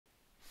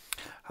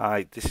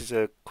Hi, this is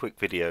a quick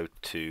video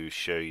to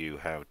show you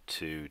how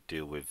to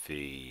deal with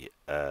the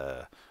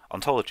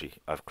ontology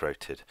I've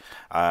created.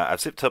 I've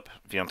zipped up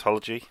the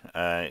ontology.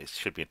 It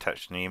should be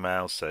attached in an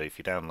email, so if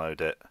you download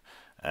it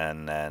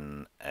and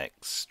then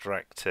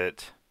extract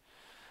it,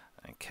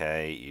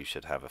 okay, you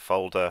should have a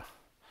folder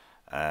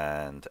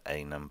and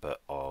a number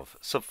of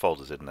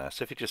subfolders in there.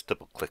 So if you just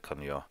double click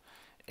on your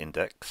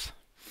index,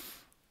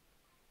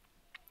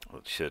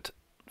 it should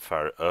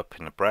fire it up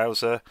in the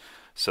browser.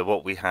 So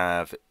what we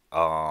have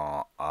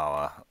are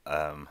our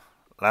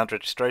land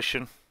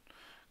registration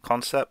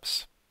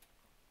concepts,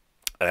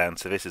 and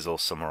so this is all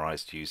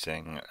summarized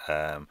using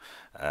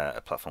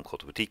a platform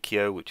called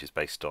Wadikio, which is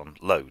based on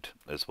load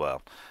as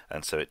well.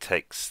 And so it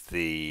takes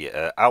the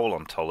OWL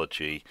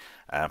ontology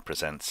and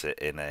presents it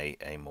in a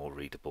more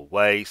readable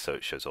way. So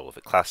it shows all of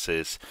the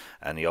classes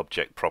and the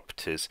object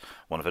properties.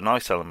 One of the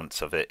nice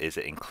elements of it is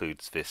it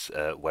includes this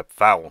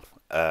WebVal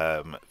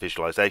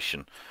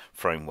visualization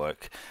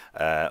framework.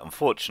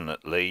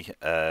 Unfortunately,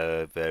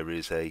 there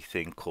is a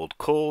thing called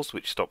calls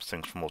which stops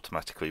things from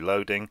automatically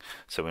loading.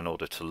 So in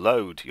order to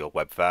load your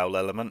WebVal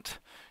element,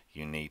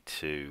 you need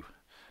to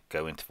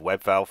go into the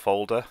WebVal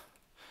folder,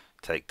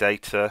 take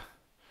data,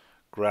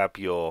 grab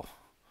your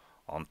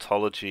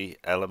ontology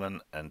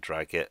element and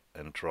drag it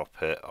and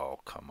drop it. Oh,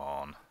 come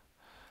on.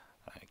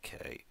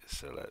 Okay,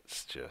 so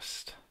let's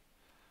just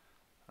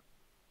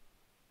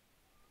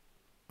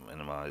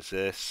minimize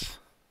this.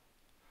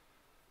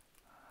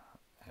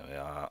 Here we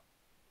are,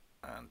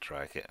 and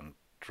drag it and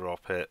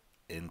drop it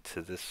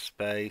into the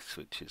space,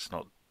 which it's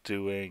not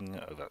doing.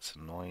 Oh, that's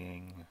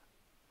annoying.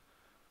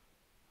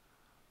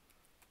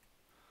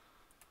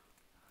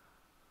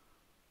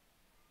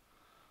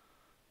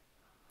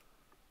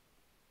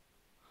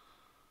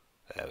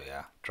 There we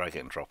are. Drag it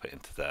and drop it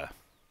into there.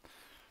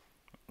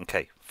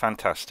 Okay,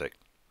 fantastic.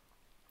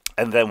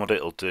 And then what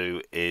it'll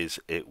do is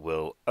it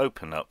will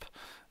open up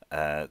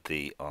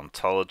the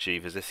ontology.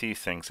 There's a few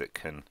things that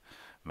can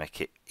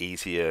make it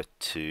easier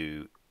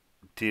to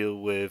deal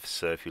with.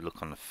 So if you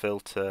look on the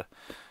filter,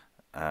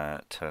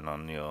 turn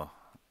on your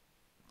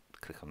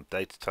click on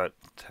data type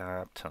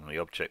tab, turn on the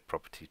object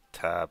property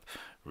tab,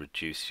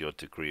 reduce your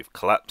degree of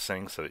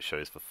collapsing so it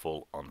shows the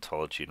full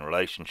ontology and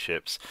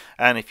relationships.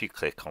 And if you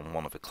click on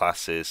one of the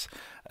classes,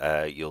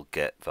 you'll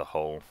get the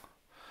whole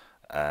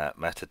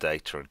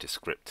metadata and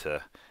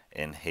descriptor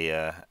in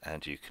here,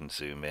 and you can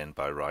zoom in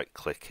by right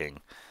clicking,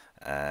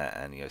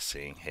 and you're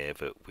seeing here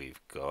that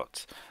we've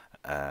got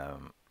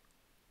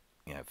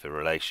the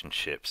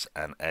relationships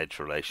and edge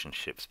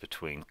relationships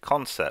between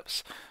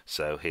concepts.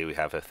 So here we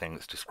have a thing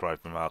that's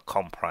described in our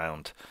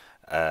compound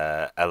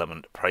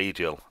element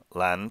predial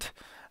land,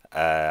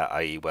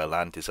 i.e. where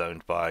land is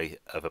owned by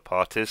other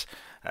parties,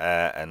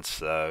 and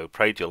so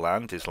predial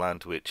land is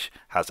land which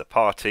has a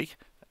party,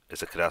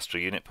 is a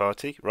cadastral unit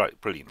party. Right,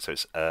 brilliant. So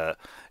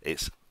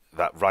it's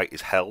that right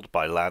is held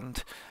by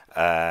land,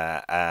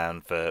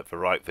 and the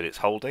right that it's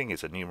holding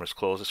is a numerous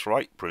clauses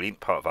right. Brilliant,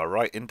 part of our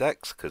right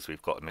index because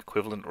we've got an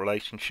equivalent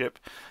relationship.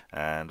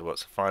 And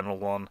what's the final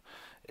one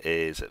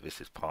is that this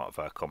is part of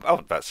our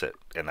oh, that's it,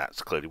 and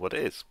that's clearly what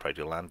it is.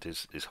 Predial land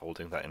is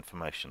holding that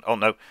information. Oh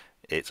no,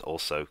 it's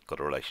also got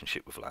a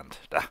relationship with land.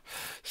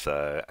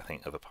 So I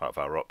think other part of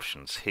our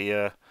options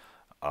here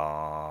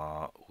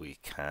are we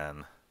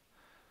can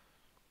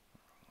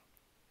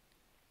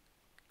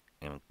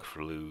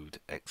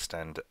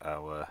extend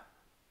our,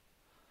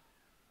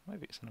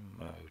 maybe it's in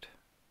a mode.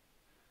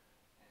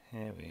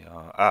 Here we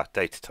are.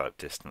 Data type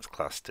distance,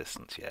 class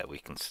distance. Yeah, we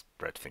can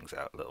spread things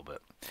out a little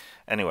bit.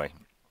 Anyway,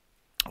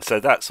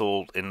 so that's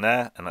all in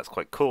there, and that's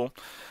quite cool.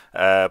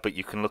 But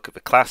you can look at the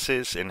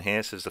classes in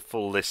here. So there's a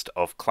full list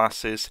of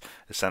classes.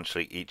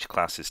 Essentially, each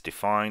class is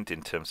defined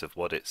in terms of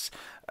what its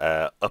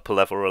upper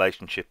level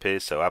relationship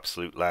is. So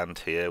absolute land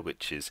here,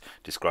 which is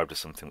described as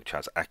something which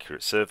has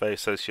accurate survey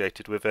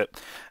associated with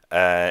it,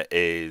 has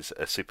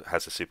a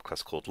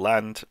superclass called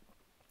land,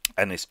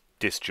 and is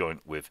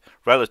disjoint with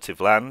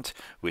relative land,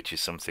 which is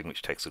something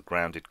which takes a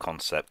grounded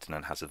concept and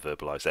then has a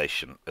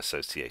verbalization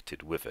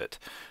associated with it.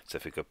 So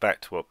if we go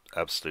back to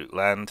absolute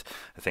land,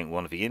 I think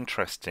one of the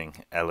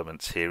interesting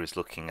elements here is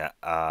looking at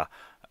our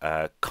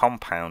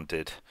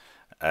compounded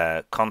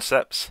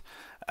concepts,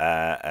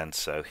 and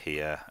so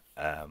here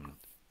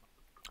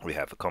we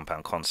have the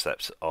compound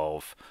concepts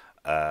of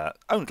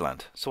owned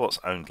land. So what's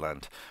owned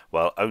land?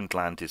 Well, owned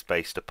land is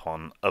based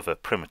upon other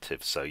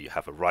primitives. So you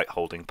have a right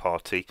holding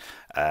party,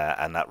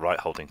 and that right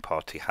holding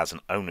party has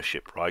an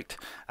ownership right,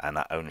 and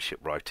that ownership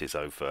right is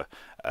over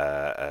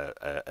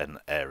an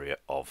area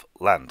of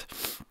land.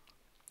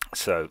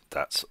 So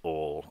that's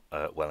all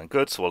well and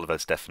good. So all of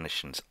those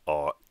definitions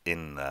are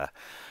in there.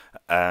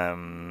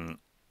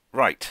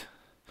 Right.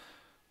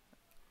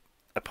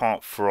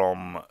 Apart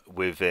from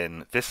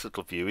within this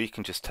little view, you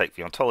can just take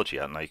the ontology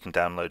out. Now you can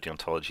download the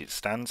ontology as it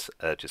stands,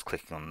 just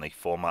clicking on the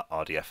format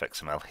RDF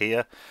XML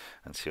here,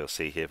 and so you'll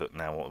see here that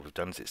now what we've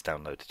done is it's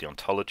downloaded the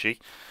ontology.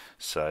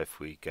 So if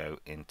we go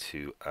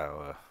into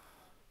our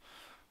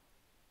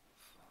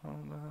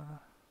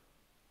folder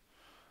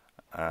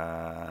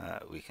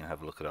We can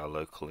have a look at our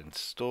local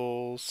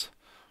installs,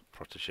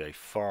 Protege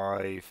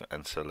 5,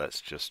 and so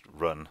let's just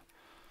run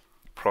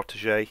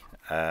Protege.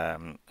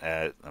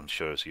 I'm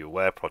sure as you're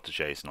aware,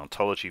 Protege is an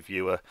ontology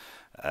viewer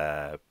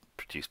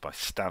produced by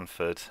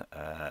Stanford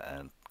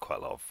and quite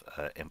a lot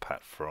of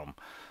impact from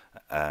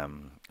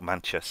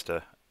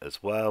Manchester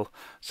as well.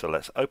 So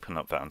let's open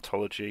up that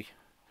ontology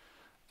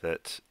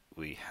that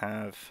we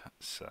have.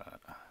 So,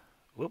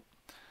 whoop,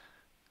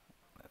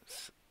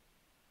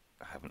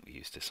 I haven't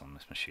used this on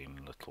this machine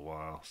in a little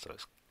while, so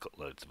it's got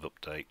loads of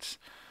updates.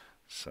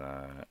 So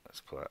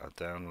let's pull out our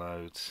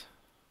downloads.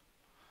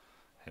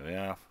 Here we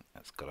are.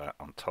 It's got our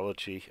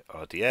ontology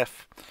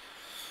RDF.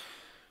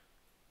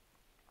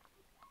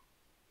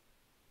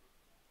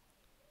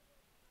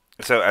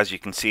 So as you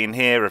can see in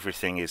here,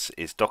 everything is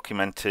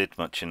documented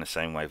much in the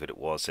same way that it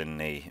was in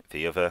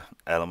the other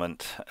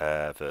element,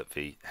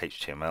 the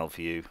HTML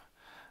view.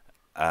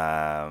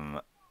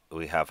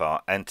 We have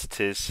our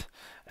entities,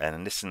 and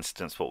in this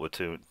instance what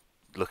we're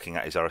looking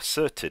at is our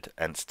asserted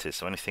entities.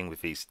 So anything with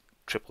these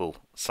triple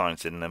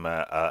signs in them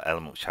are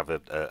elements which have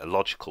a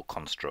logical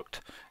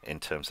construct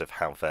in terms of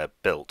how they're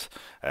built,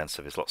 and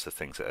so there's lots of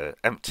things that are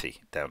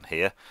empty down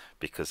here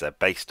because they're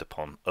based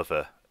upon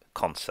other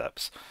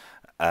concepts.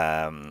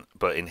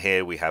 But in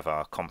here we have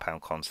our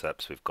compound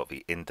concepts, we've got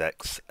the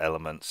index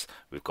elements,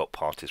 we've got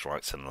parties,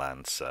 rights and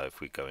lands. So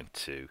if we go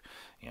into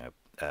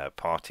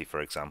party, for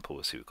example,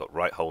 we'll see we've got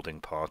right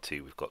holding party,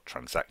 we've got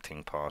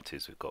transacting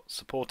parties, we've got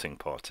supporting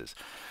parties,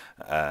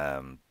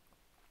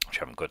 which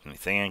haven't got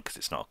anything in because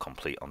it's not a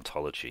complete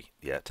ontology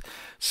yet.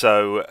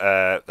 So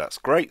that's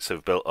great. So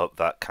we've built up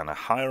that kind of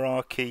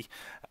hierarchy.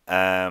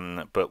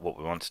 But what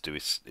we want to do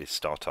is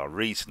start our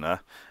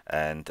reasoner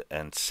and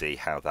see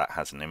how that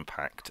has an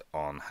impact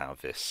on how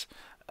this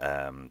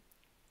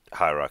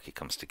hierarchy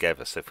comes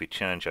together. So if we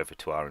change over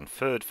to our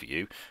inferred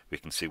view, we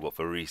can see what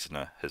the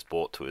reasoner has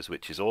brought to us,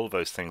 which is all of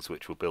those things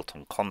which were built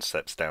on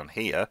concepts down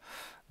here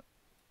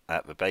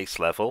at the base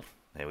level.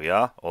 Here we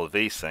are. All of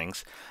these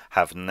things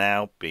have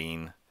now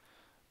been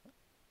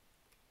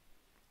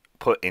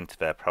put into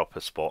their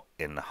proper spot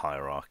in the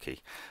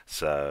hierarchy.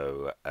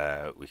 So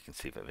we can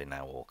see that they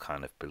now all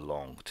kind of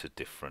belong to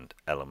different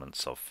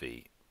elements of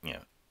the,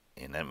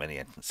 in many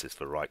instances,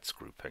 the rights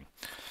grouping.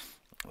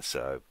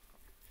 So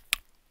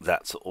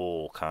that's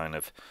all kind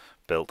of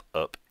built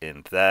up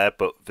in there,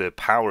 but the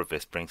power of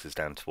this brings us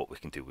down to what we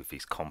can do with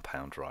these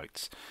compound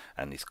rights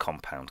and these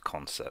compound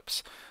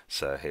concepts.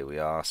 So here we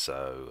are.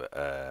 So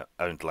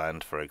owned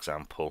land, for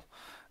example,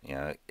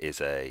 is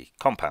a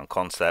compound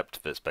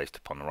concept that's based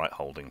upon the right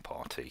holding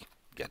party,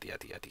 yada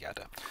yada yada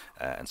yada,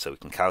 and so we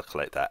can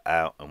calculate that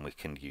out and we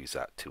can use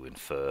that to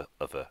infer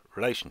other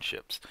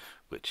relationships,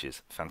 which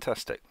is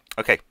fantastic.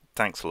 Okay,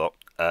 thanks a lot.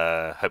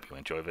 Hope you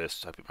enjoy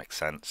this. Hope it makes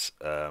sense.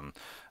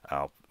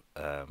 I'll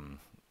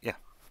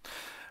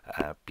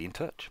be in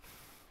touch.